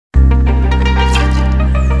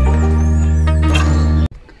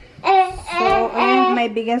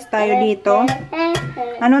may bigas tayo dito.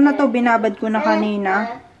 Ano na to, binabad ko na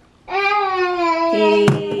kanina.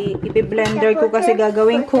 Ipi-blender ko kasi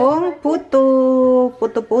gagawin kong puto.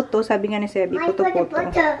 Puto-puto. Sabi nga ni Sebe, puto-puto.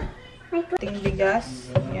 Ating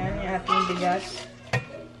bigas. Yan, yung ating bigas.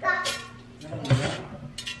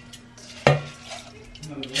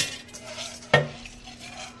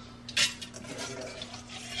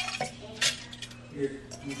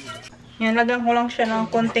 Yan, lagyan ko lang siya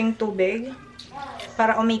ng konting tubig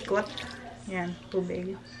para umikot. Yan,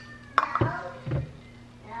 tubig.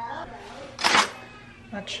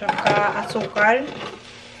 At saka asukal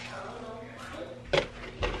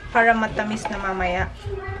para matamis na mamaya.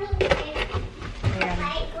 Ayan.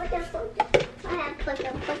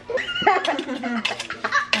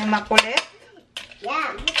 Ang makulit.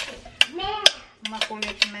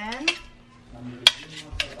 Makulit man.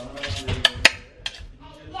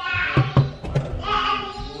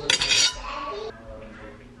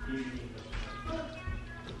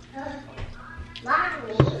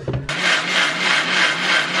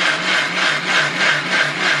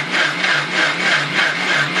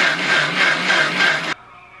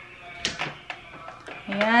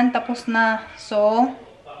 Ayan, tapos na. So,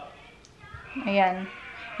 ayan.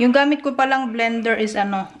 Yung gamit ko palang blender is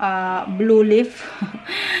blue leaf.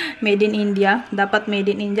 Made in India. Dapat made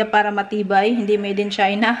in India para matibay. Hindi made in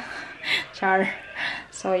China. Char.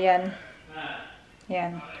 So, ayan.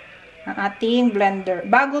 Ayan. Ang ating blender.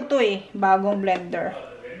 Bago to eh. Bagong blender.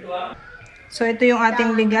 So, ito yung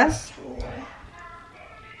ating bigas.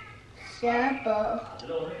 Yan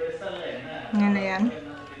na yan.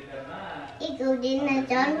 Ikaw din na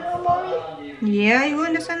sunroom, boy? Yeah, you go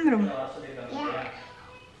in the sunroom. Yeah.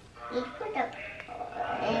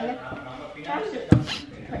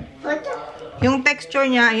 Yung texture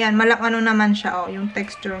niya, ayan, malakano naman siya, oh, yung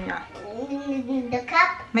texture niya. The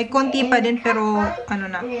cup? May konti pa din, pero, ano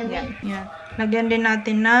na, yan, yan. Lagyan din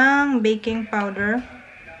natin ng baking powder.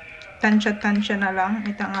 Tansya-tansya na lang.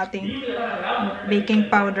 Ito ang ating baking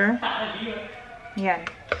powder. Yan.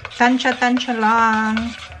 Tansya-tansya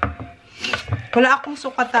lang. Wala akong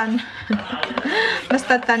sukatan.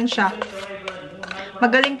 Basta tansya.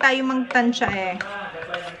 Magaling tayo magtansya eh.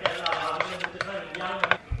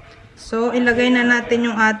 So, ilagay na natin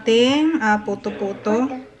yung ating puto-puto.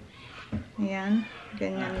 Ayan.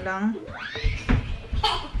 Ganyan lang.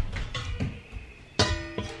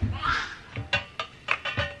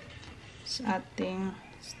 Sa ating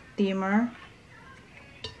steamer.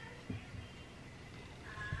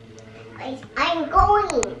 I'm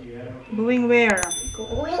going. Going where?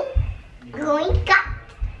 Going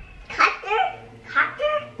Carter?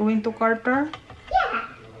 Going to Carter?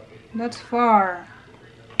 Yeah. That's far.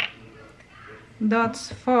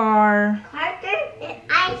 That's far. Carter?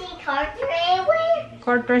 I see Carter anywhere.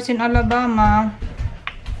 Carter's in Alabama.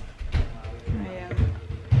 Ayan.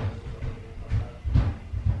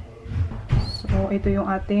 So, ito yung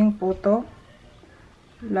ating puto.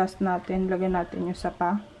 Last natin, lagyan natin yung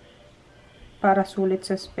sapa. Para sulit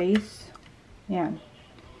sa space. Yan.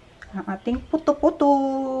 Ang ating puto-puto.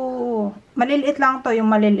 Maliliit lang to, yung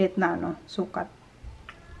maliliit na sukat.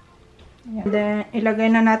 Yan. Then,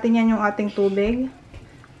 ilagay na natin yan yung ating tubig.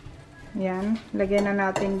 Yan. Lagyan na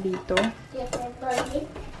natin dito.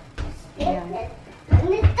 Yan.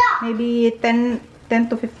 Maybe 10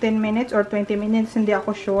 to 15 minutes or 20 minutes. Hindi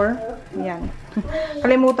ako sure. Yan.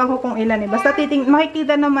 Kalimutan ko kung ilan eh. Basta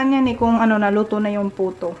makikita naman yan eh kung naluto na yung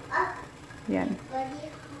puto. Yan.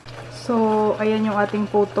 So, ayan yung ating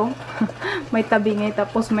puto. May tabingi,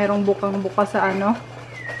 tapos merong bukang-buka sa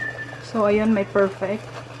So, ayun, may perfect.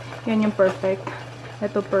 Yan yung perfect.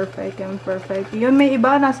 Ito perfect, yan perfect. Yun, may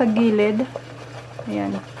iba nasa gilid.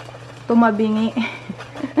 Ayan. Tumabingi.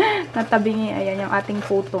 Natabingi. Ayan yung ating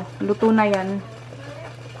puto. Luto na yan.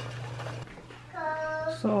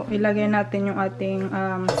 So, ilagay natin yung ating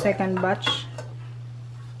second batch.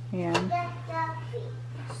 Ayan.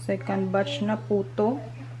 Second batch na puto.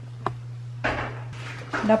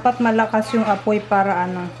 Dapat malakas yung apoy para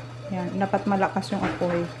yan, dapat malakas yung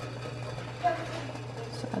apoy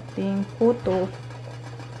sa ating puto.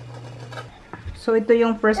 So, ito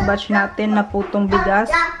yung first batch natin na putong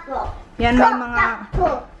bigas. Yan, may mga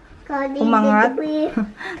umangat.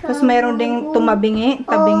 Tapos, mayroon ding tabingi.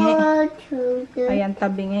 Ayan,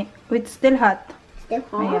 tabingi. Wait, still hot.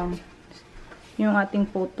 Ayan. Yung ating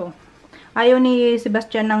puto. Ayaw ni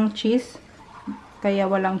Sebastian ng cheese. Kaya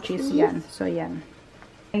walang cheese yan. So, yan.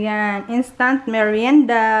 Ayan. Instant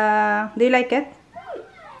merienda. Do you like it?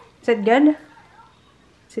 Is it good?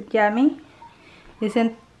 Is it yummy?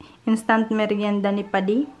 Isn't instant merienda ni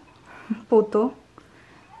Paddy? Puto.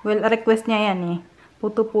 Well, request niya yan eh.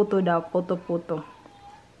 Puto-puto daw. Puto-puto.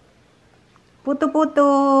 Puto-puto.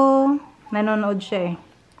 Nanonood siya eh.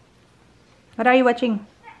 What are you watching?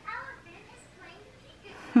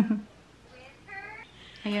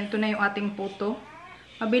 Ayan, ito na yung ating puto.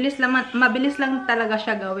 Mabilis lang talaga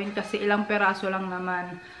siya gawin kasi ilang peraso lang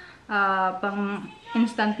naman. Pang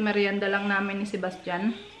instant merienda lang namin ni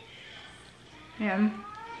Sebastian. Ayan.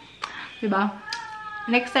 Diba?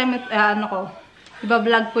 Next time,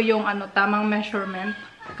 iba-vlog ko yung tamang measurement.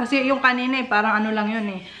 Kasi yung kanina eh, parang lang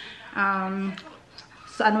yun eh.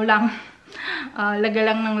 Sa lang. Lagay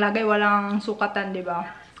lang ng lagay, walang sukatan, diba?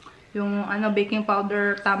 Yung baking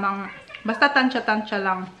powder, tamang, basta tansya-tansya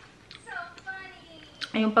lang.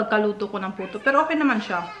 Yung pagkaluto ko ng puto. Pero okay naman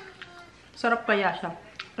siya. Sarap kaya siya.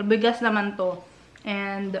 Bigas naman to.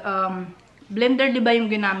 And, blender diba yung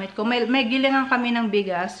ginamit ko? May gilingan kami ng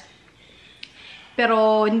bigas.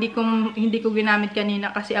 Pero, hindi ko ginamit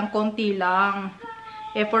kanina kasi ang konti lang.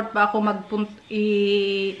 Effort pa ako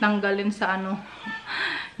itanggalin sa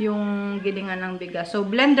yung gilingan ng bigas. So,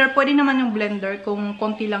 blender, pwede naman yung blender kung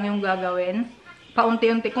konti lang yung gagawin.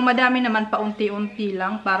 Paunti-unti. Kung madami naman, paunti-unti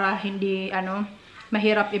lang para hindi,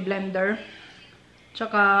 mahirap i-blender.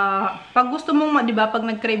 Tsaka, pag gusto mong, diba, pag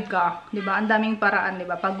nag-crave ka, diba, ang daming paraan,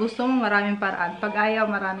 diba? Pag gusto mong, maraming paraan. Pag ayaw,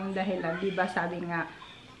 maraming dahilan, diba? Sabi nga,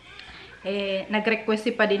 nag-request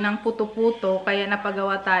si pa din ng puto-puto, kaya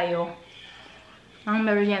napagawa tayo ng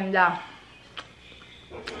merienda.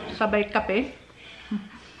 Sabay kape.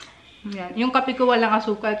 Yan. Yung kape ko walang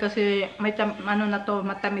asukal kasi may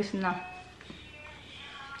matamis na.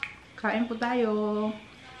 Kain po tayo.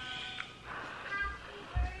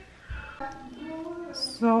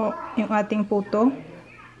 So, yung ating puto.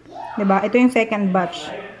 Diba? Ito yung second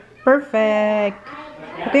batch. Perfect!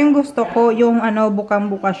 Ito yung gusto ko, yung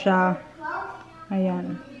bukang-buka siya.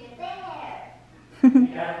 Ayan.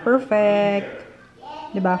 Perfect!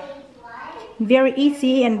 Diba? Very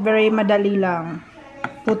easy and very madali lang.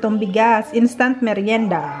 Putong bigas. Instant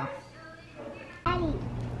merienda. Daddy.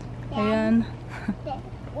 Ayan.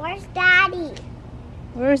 Where's Daddy?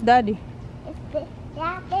 Where's Daddy? Is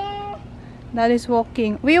that there? Daddy's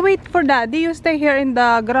walking. We wait for Daddy. You stay here in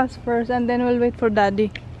the grass first and then we'll wait for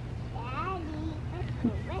Daddy. Daddy.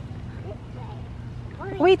 This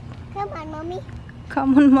way. Wait. Come on, Mommy.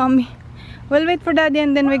 Come on, Mommy. We'll wait for Daddy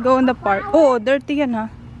and then we go in the park. Oh, dirty yan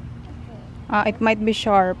ha. It might be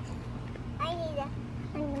sharp. I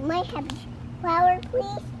might have flower,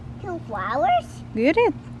 please. 2 flowers? Get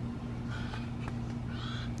it.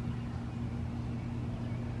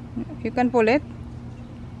 You can pull it?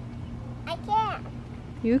 I can't.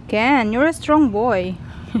 You can. You're a strong boy.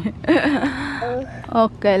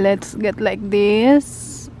 Okay, let's get like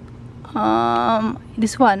this.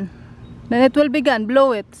 This one. Then it will be gone.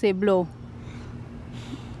 Blow it. Say blow.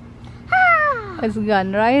 It's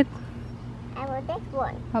gone, right? I want this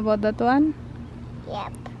one. How about that one? Yep.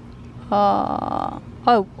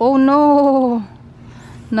 Oh no.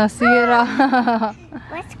 Nasira.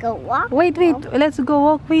 Let's go walk. Wait. Let's go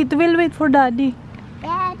walk. We'll wait for Daddy.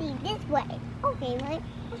 Daddy, this way. Okay, let's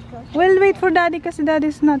go. We'll wait for Daddy kasi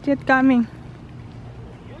Daddy's not yet coming.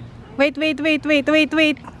 Wait. Wait,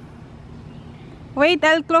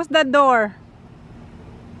 I'll close the door.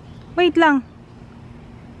 Wait lang.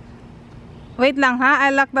 Wait lang ha,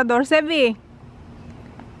 I'll lock the door. Sebe.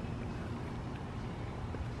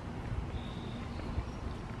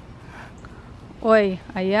 Oy,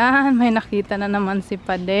 ayan, may nakita na naman si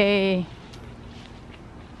Pade.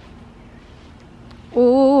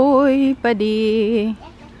 Uy, Padi.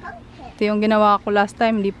 Ito yung ginawa ko last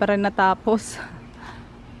time, hindi pa rin natapos.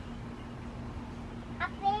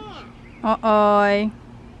 Up there. Oy.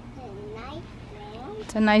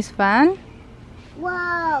 It's a nice It's a nice fan. fan.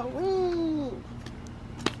 Whoa, wee.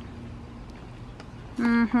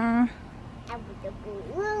 I with the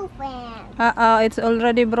blue fan. It's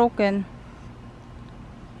already broken.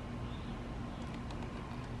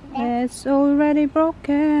 It's already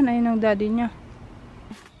broken. Ayun ang daddy niya.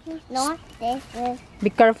 Not this is.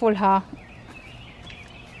 Be careful ha.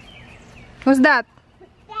 Who's that?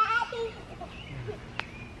 Daddy.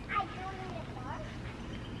 I go in the park.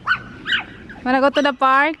 Wanna go to the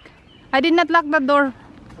park? I did not lock the door.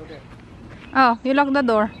 Okay. Oh, you lock the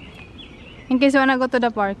door. In case you wanna go to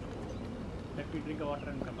the park. Let me drink a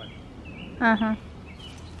water and come back.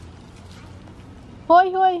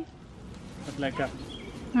 Hoy. But like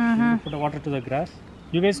Uh-huh. put a water to the grass.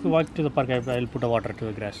 You guys go walk to the park. I'll put a water to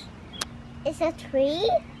the grass. It's a tree?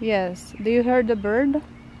 Yes. Do you hear the bird?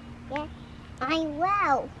 Yeah. I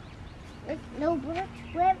will. There's no birds.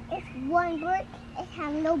 Where is one bird? It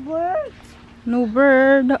has no birds. No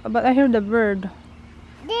bird, but I hear the bird.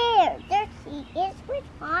 There he is. Let's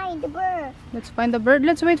find the bird. Let's find the bird.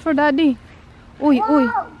 Let's wait for Daddy. Uy, uy.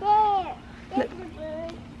 Whoa, there. There's the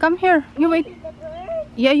bird. Come here. You wait. The bird.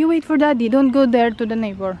 Yeah, you wait for daddy. Don't go there to the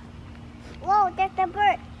neighbor. Whoa, there's the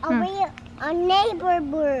bird. A neighbor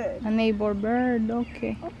bird. A neighbor bird.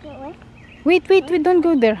 Okay. Okay, what? Wait, wait, wait. Don't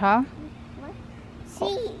go there, huh?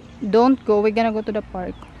 See. Don't go. We're gonna go to the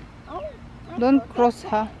park. Oh, Don't cross,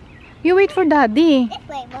 huh? You wait for daddy. this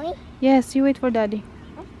way, mommy. Yes, you wait for daddy.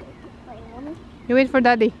 Let's go this way, mommy. You wait for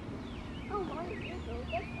daddy. Oh, mommy, you go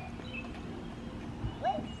this way.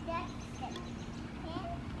 Wait, that's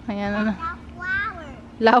Ayan, ano. the flower.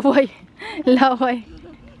 Laway. Laway.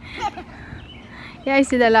 Yeah, I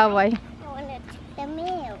see the laway. I want to check the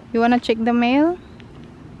mail. You wanna check the mail?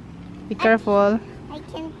 Be careful. I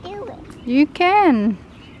can do it. You can.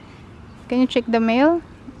 Can you check the mail?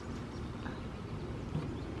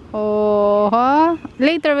 Oh, huh?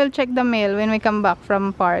 Later we'll check the mail when we come back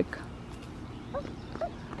from park.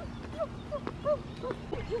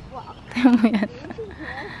 Ayan.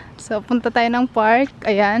 So, punta tayo ng park.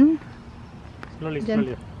 Ayan. Slowly,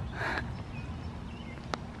 Diyan. slowly.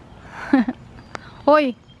 Hoy!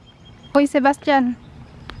 Hoy, Sebastian!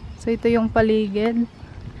 So, ito yung paligid.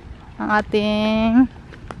 Ang ating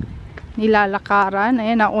nilalakaran.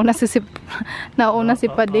 Ayan, nauna si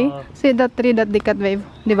Padi. See the tree that they cut, babe?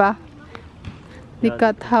 Diba? They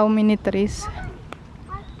cut how many trees?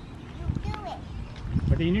 You do it.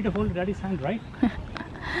 But you need to hold daddy's hand, right?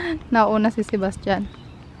 Nauna si Sebastian.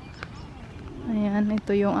 Ayan,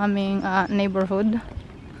 ito yung aming neighborhood.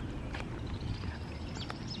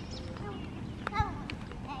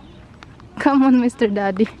 Come on, Mr.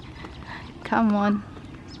 Daddy. Come on.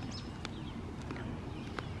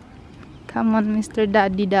 Come on, Mr.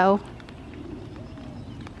 Daddy daw.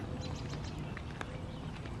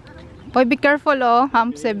 Hoy, be careful, oh.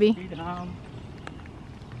 Hump, Sebe. Feed ham.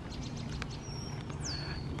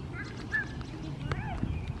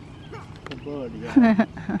 The bird, yeah.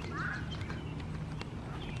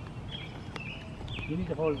 You need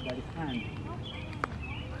to hold daddy's hand.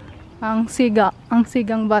 Ang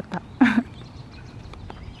sigang bata.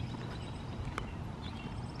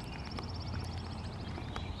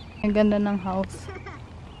 Ang ganda ng house.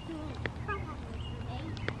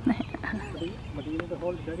 But you need to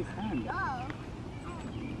hold daddy's hand.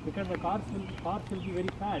 Because the cars will be very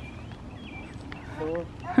fast. So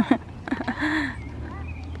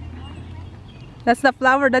That's the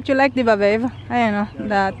flower that you like, di ba, babe? Ayan, oh,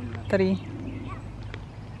 that tree.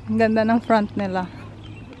 Ang ganda ng front nila.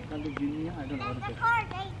 I don't know how to That's the say. car,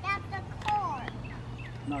 babe. That's the car.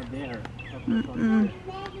 Not there.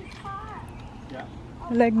 Baby car. Yeah.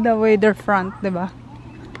 I like the way their front, di ba?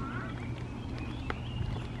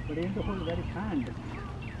 But you need to hold daddy's hand.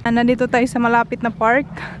 Nandito tayo sa malapit na park.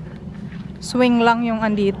 Swing lang yung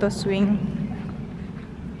andito, swing.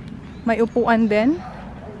 May upuan din.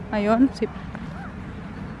 Ayun, si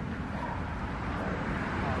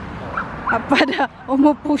Apada,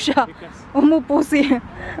 umupo siya. Umupo siya.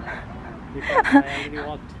 Because I already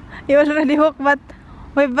walked. You already walk, but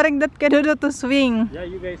we bring that kadudo to swing. Yeah,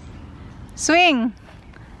 you guys. Swing.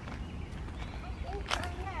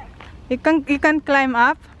 You can climb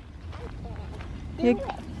up.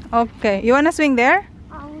 Okay. You wanna swing there?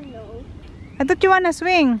 Oh, no. I thought you wanna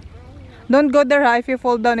swing. Don't go there, ha? If you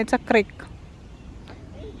fall down, it's a creek.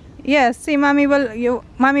 Yes, see, mommy will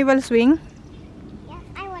swing. Yeah,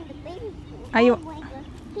 I want the baby pool. Are you- I want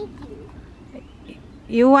the piggy.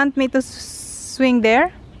 You want me to swing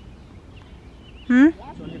there? Hmm?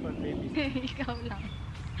 It's only for babies. Ikaw lang.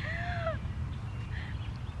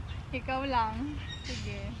 Ikaw lang.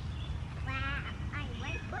 Sige. Wow, I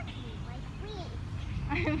like cookie, like me.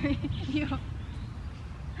 You.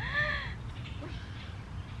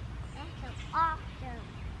 That's so awesome.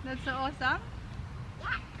 That's so awesome.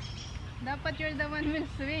 Yeah. Dapat you're the one will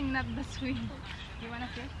swing, not the swing. You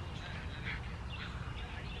wanna swing?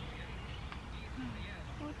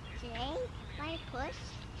 Okay, my push,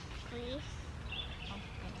 please.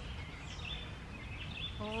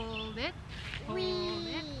 Hold it.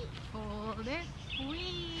 Wee. Hold it.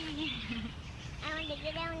 Wee. I want to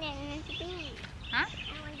get down there and speed. Huh?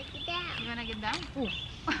 I want to get down. You wanna get down? Oh.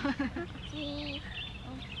 See,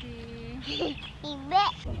 Okay. he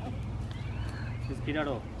bet. This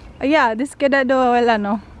kidado. Yeah, this kidado, well,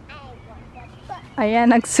 ano. I want the push.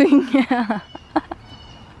 Ayan, nag-swing niya.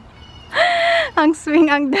 Ang swing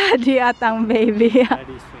ang daddy at ang baby.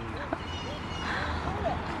 Daddy's swing.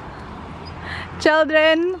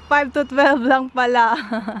 Children, 5 to 12 lang pala.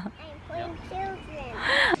 I'm playing children.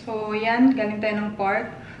 So, yan. Galing tayo ng park.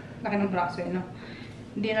 Laki ng braso yun, no?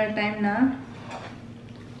 Dinner time na.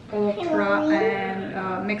 Okra and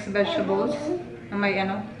mixed vegetables. Na may,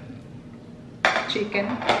 chicken.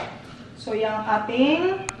 So, yung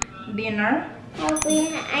ating dinner.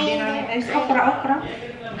 Dinner is okra.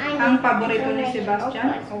 Ang paborito ni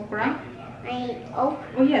Sebastian, okra. Oh,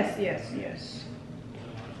 yes.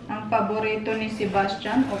 Ang paborito ni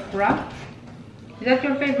Sebastian, okra. Is that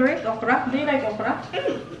your favorite, okra? Do you like okra?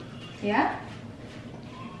 Yeah?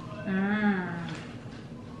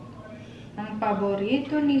 Ang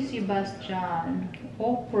paborito ni Sebastian,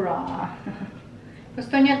 okra.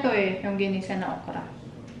 Gusto niya to eh, yung ginisa na okra.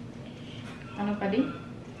 Ano pa di?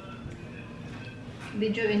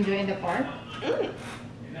 Did you enjoy the park?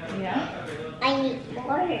 Yeah? I need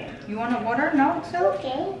water. You want water now, itself?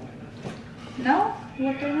 Okay. No?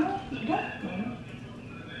 Water now? Yeah.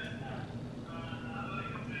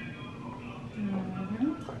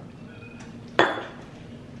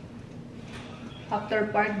 After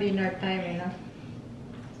park, dinner time, you know?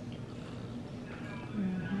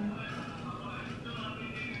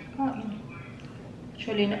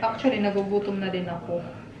 Actually, nagugutom na din ako.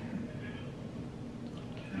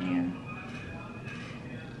 Ayan.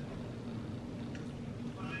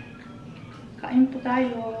 Kain po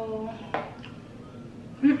tayo.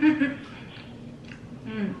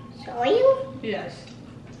 So you? Yes.